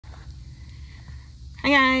Hi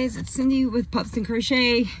guys, it's Cindy with Pups and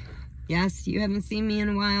Crochet. Yes, you haven't seen me in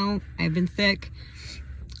a while. I've been sick.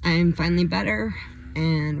 I'm finally better,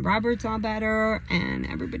 and Robert's all better, and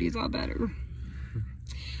everybody's all better.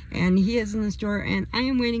 And he is in the store, and I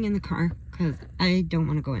am waiting in the car because I don't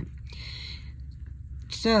want to go in.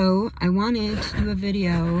 So I wanted to do a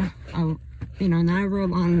video, not a real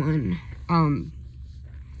long one. I'm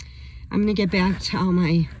gonna get back to all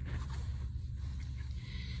my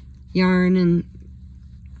yarn and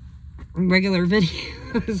regular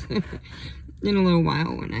videos in a little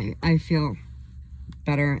while when I feel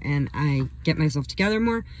better and I get myself together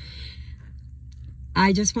more.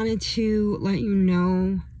 I just wanted to let you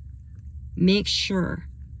know, make sure,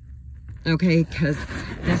 okay, because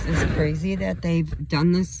this is crazy that they've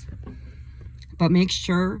done this, but make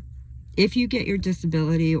sure if you get your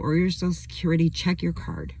disability or your Social Security, check your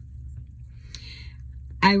card.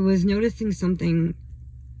 I was noticing something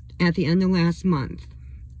at the end of last month,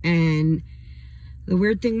 and the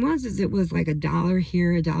weird thing was it was like $1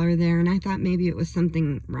 here, $1 there, and I thought maybe it was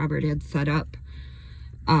something Robert had set up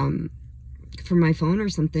for my phone or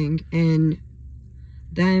something. And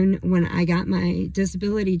then when I got my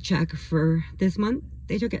disability check for this month,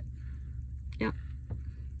 they took it. Yeah,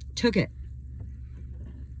 took it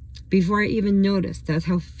before I even noticed. That's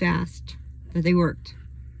how fast that they worked.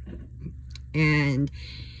 And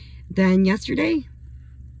then yesterday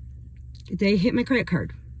they hit my credit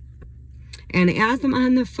card. And as I'm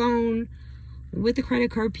on the phone with the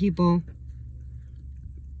credit card people,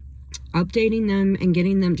 updating them and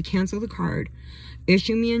getting them to cancel the card,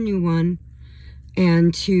 issue me a new one,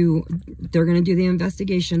 and they're going to do the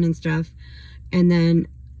investigation and stuff. And then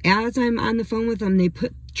as I'm on the phone with them, they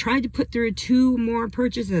tried to put through 2 more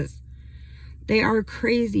purchases. They are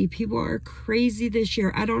crazy. People are crazy this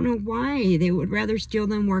year. I don't know why. They would rather steal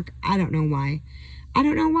than work. I don't know why. I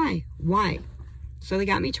don't know why. Why? So they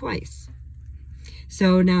got me twice.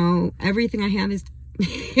 So now everything I have is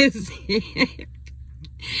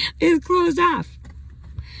closed off.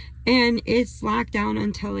 And it's locked down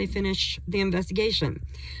until they finish the investigation.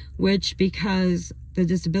 Which, because the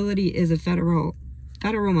disability is a federal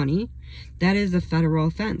money, that is a federal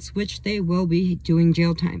offense, which they will be doing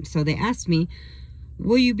jail time. So they asked me,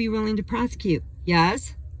 will you be willing to prosecute?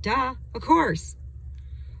 Yes, duh, of course.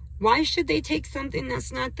 Why should they take something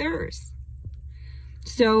that's not theirs?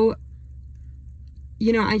 So,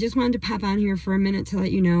 I just wanted to pop on here for a minute to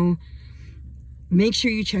let you know, make sure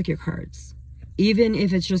you check your cards. Even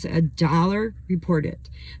if it's just $1, report it.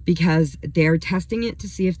 Because they're testing it to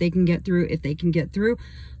see if they can get through. If they can get through,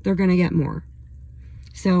 they're going to get more.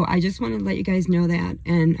 So I just wanted to let you guys know that.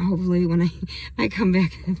 And hopefully when I come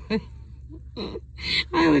back,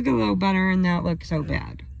 I look a little better and not look so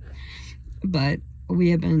bad. But we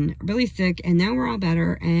have been really sick, and now we're all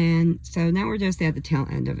better. And so now we're just at the tail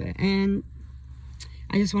end of it. And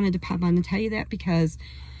I just wanted to pop on to tell you that because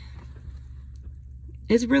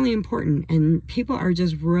it's really important, and people are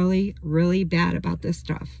just really, really bad about this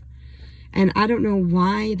stuff. And I don't know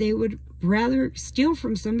why they would rather steal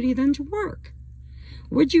from somebody than to work.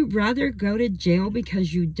 Would you rather go to jail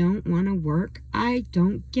because you don't want to work? I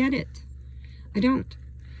don't get it. I don't.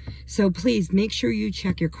 So please make sure you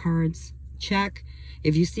check your cards. Check.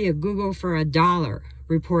 If you see a Google for $1,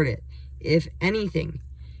 report it. If anything,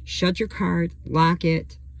 shut your card, lock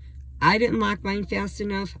it. I didn't lock mine fast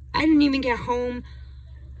enough. I didn't even get home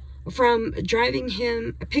from picking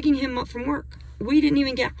him up from work. We didn't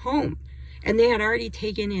even get home, and they had already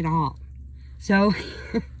taken it all. So,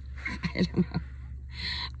 I don't know.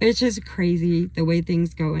 It's just crazy the way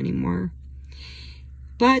things go anymore.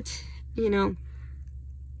 But,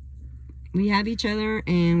 we have each other,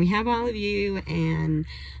 and we have all of you, and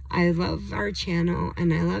I love our channel,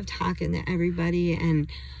 and I love talking to everybody, and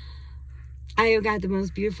I have got the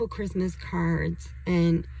most beautiful Christmas cards,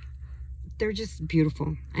 and they're just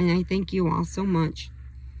beautiful. And I thank you all so much.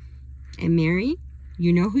 And Mary,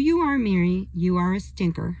 you know who you are, Mary. You are a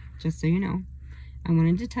stinker, just so you know. I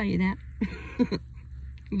wanted to tell you that.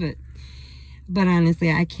 but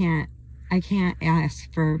honestly, I can't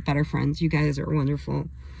ask for better friends. You guys are wonderful.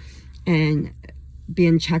 And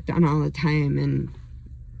being checked on all the time, and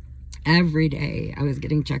every day I was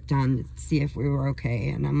getting checked on to see if we were okay.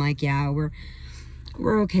 And I'm like, yeah, we're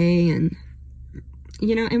okay. And,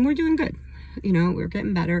 and we're doing good. We're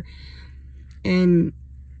getting better. And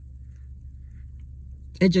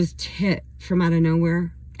it just hit from out of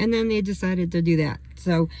nowhere. And then they decided to do that.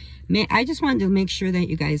 So I just wanted to make sure that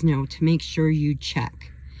you guys know to make sure you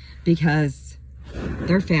check. Because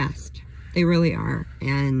they're fast. They really are.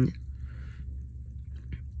 And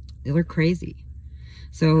they're crazy.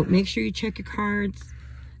 So make sure you check your cards.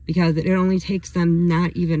 because it only takes them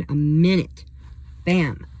not even a minute.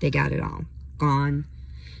 Bam, they got it all gone.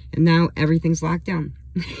 And now everything's locked down.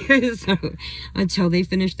 So until they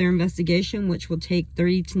finish their investigation, which will take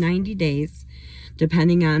 30 to 90 days,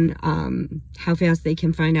 depending on how fast they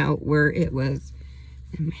can find out where it was.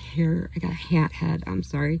 And my hair, I got a hat head, I'm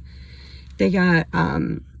sorry. They got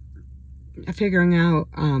figuring out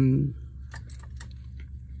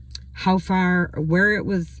how far, where it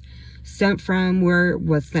was sent from, where it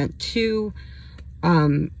was sent to,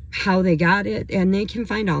 how they got it, and they can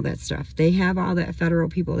find all that stuff. They have all that federal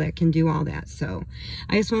people that can do all that. So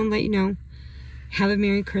I just want to let you know, have a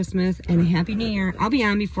Merry Christmas and a Happy New Year. I'll be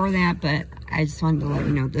on before that, but I just wanted to let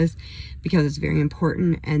you know this because it's very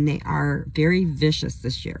important, and they are very vicious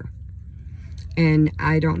this year. And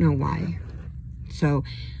I don't know why. So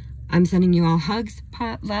I'm sending you all hugs,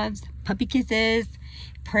 loves, puppy kisses,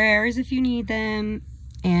 prayers if you need them.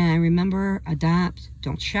 And remember, adopt,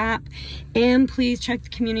 don't shop. And please check the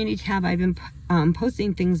community tab. I've been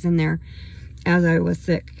posting things in there as I was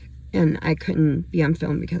sick. And I couldn't be on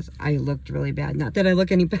film because I looked really bad. Not that I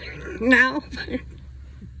look any better now.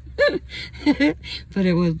 But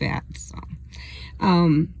it was bad. So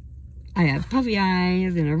I have puffy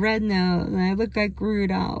eyes and a red nose. And I look like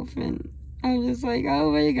Rudolph. And I was just like,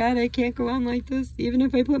 oh my God, I can't go on like this. Even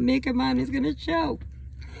if I put makeup on, it's going to show.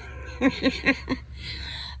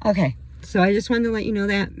 Okay, so I just wanted to let you know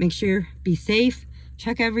that. Make sure, be safe,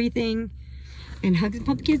 check everything, and hugs and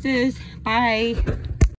puppy kisses. Bye.